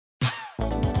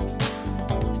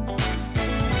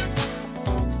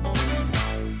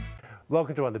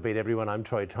Welcome to On the Beat, everyone. I'm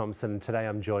Troy Thompson. Today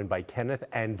I'm joined by Kenneth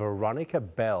and Veronica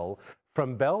Bell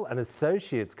from Bell and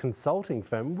Associates consulting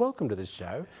firm. Welcome to the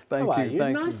show. Thank How are you. you?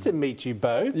 Thank nice you. to meet you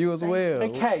both. You as well.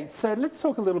 Okay, so let's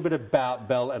talk a little bit about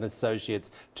Bell and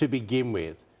Associates to begin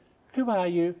with. Who are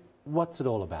you? What's it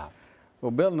all about? Well,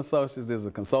 Bell and Associates is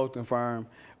a consulting firm.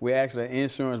 We're actually an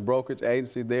insurance brokerage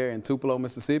agency there in Tupelo,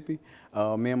 Mississippi.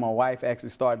 Me and my wife actually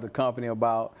started the company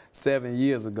about 7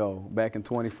 years ago, back in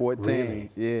 2014.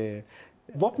 Really? Yeah.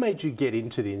 What made you get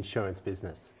into the insurance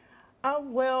business?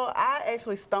 Well, I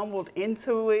actually stumbled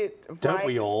into it. Don't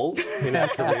we all in our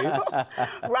careers?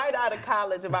 Right out of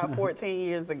college about 14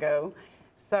 years ago.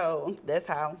 So that's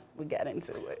how we got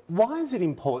into it. Why is it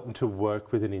important to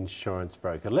work with an insurance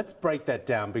broker? Let's break that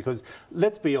down, because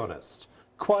let's be honest,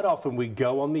 quite often we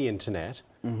go on the internet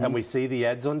and we see the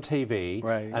ads on TV,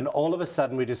 Right. and all of a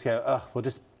sudden we just go, oh, we'll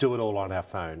just do it all on our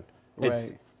phone.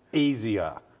 It's Right.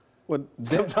 easier. Well,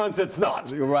 Sometimes it's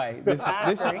not. You're right. This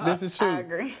is true. I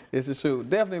agree. This is true.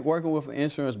 Definitely working with an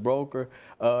insurance broker,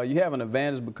 you have an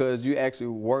advantage because you actually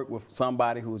work with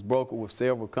somebody who's brokered with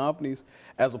several companies,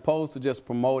 as opposed to just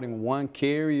promoting one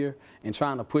carrier and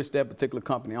trying to push that particular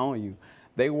company on you.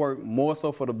 They work more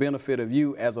so for the benefit of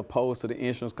you as opposed to the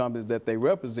insurance companies that they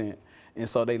represent. And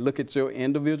so they look at your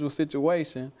individual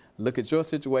situation, look at your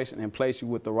situation, and place you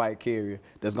with the right carrier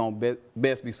that's going to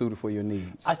best be suited for your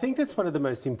needs. I think that's one of the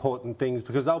most important things,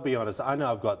 because I'll be honest, I know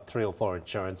I've got 3 or 4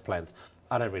 insurance plans.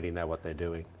 I don't really know what they're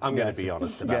doing. I'm going to be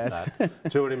honest about that. Do you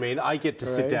know what I mean? I get to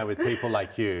sit down with people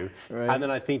like you, and then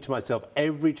I think to myself,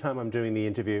 every time I'm doing the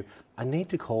interview, I need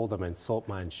to call them and sort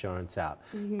my insurance out.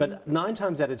 But 9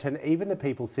 times out of 10, even the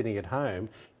people sitting at home,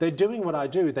 they're doing what I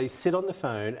do. They sit on the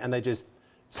phone and they just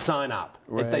sign up.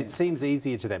 It seems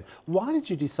easier to them. Why did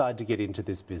you decide to get into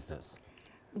this business?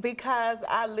 Because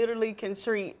I literally can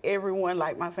treat everyone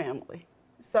like my family.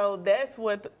 So that's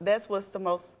what's the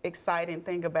most exciting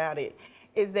thing about it,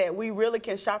 is that we really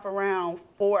can shop around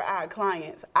for our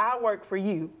clients. I work for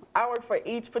you. I work for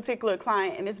each particular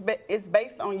client, and it's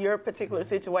based on your particular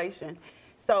situation.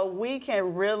 So we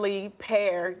can really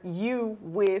pair you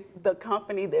with the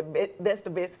company that's the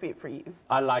best fit for you.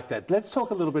 I like that. Let's talk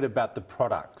a little bit about the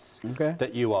products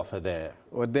that you offer there.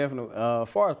 Well, definitely. As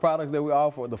far as products that we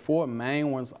offer, the 4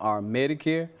 main ones are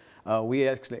Medicare. We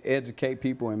actually educate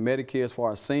people in Medicare as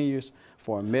far as seniors,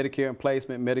 for Medicare and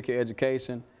placement, Medicare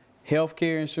education,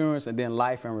 healthcare insurance, and then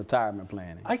life and retirement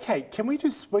planning. Okay, we're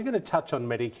going to touch on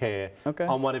Medicare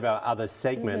on one of our other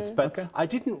segments, but I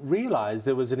didn't realize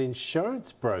there was an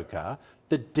insurance broker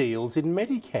that deals in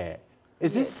Medicare.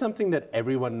 Is this something that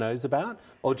everyone knows about,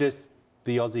 or just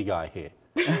the Aussie guy here?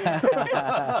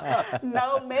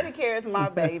 No, Medicare is my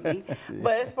baby.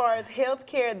 But as far as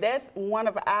healthcare, that's one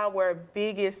of our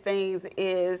biggest things,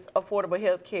 is affordable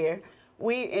healthcare.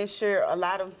 We insure a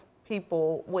lot of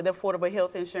people with affordable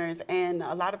health insurance, and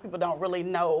a lot of people don't really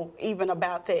know even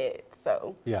about that.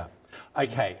 So yeah.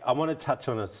 Okay, I want to touch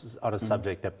on a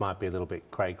subject that might be a little bit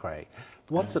cray-cray.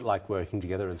 What's it like working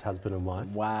together as husband and wife?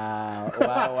 Wow,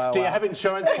 wow, wow. Do you have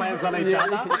insurance plans on each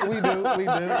other? We do.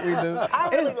 I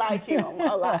really like him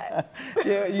a lot.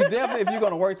 Yeah, you definitely, if you're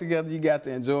going to work together, you got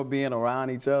to enjoy being around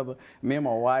each other. Me and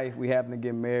my wife, we happened to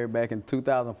get married back in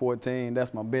 2014.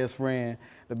 That's my best friend.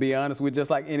 To be honest, we're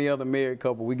just like any other married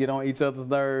couple. We get on each other's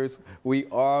nerves, we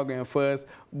argue and fuss,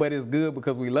 but it's good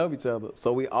because we love each other.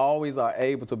 So we always are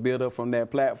able to build up from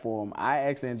that platform. I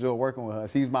actually enjoy working with her.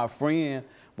 She's my friend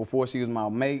before she was my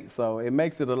mate, so it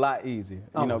makes it a lot easier.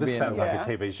 You know, this sounds like a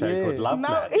TV show called Love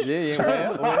Match.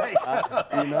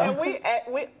 And we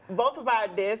both of our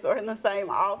desks are in the same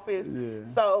office,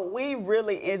 so we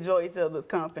really enjoy each other's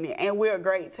company, and we're a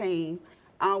great team.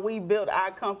 We built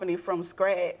our company from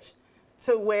scratch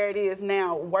to where it is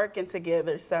now, working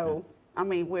together. So, I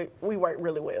mean, we work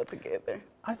really well together.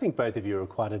 I think both of you are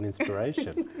quite an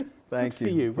inspiration. Thank you.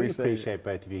 For you. We appreciate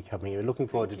both of you coming here. We're looking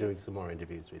forward to doing some more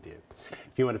interviews with you.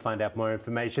 If you want to find out more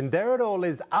information, there it all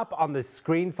is up on the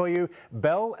screen for you.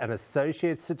 Bell and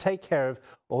Associates, to take care of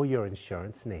all your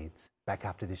insurance needs. Back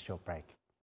after this short break.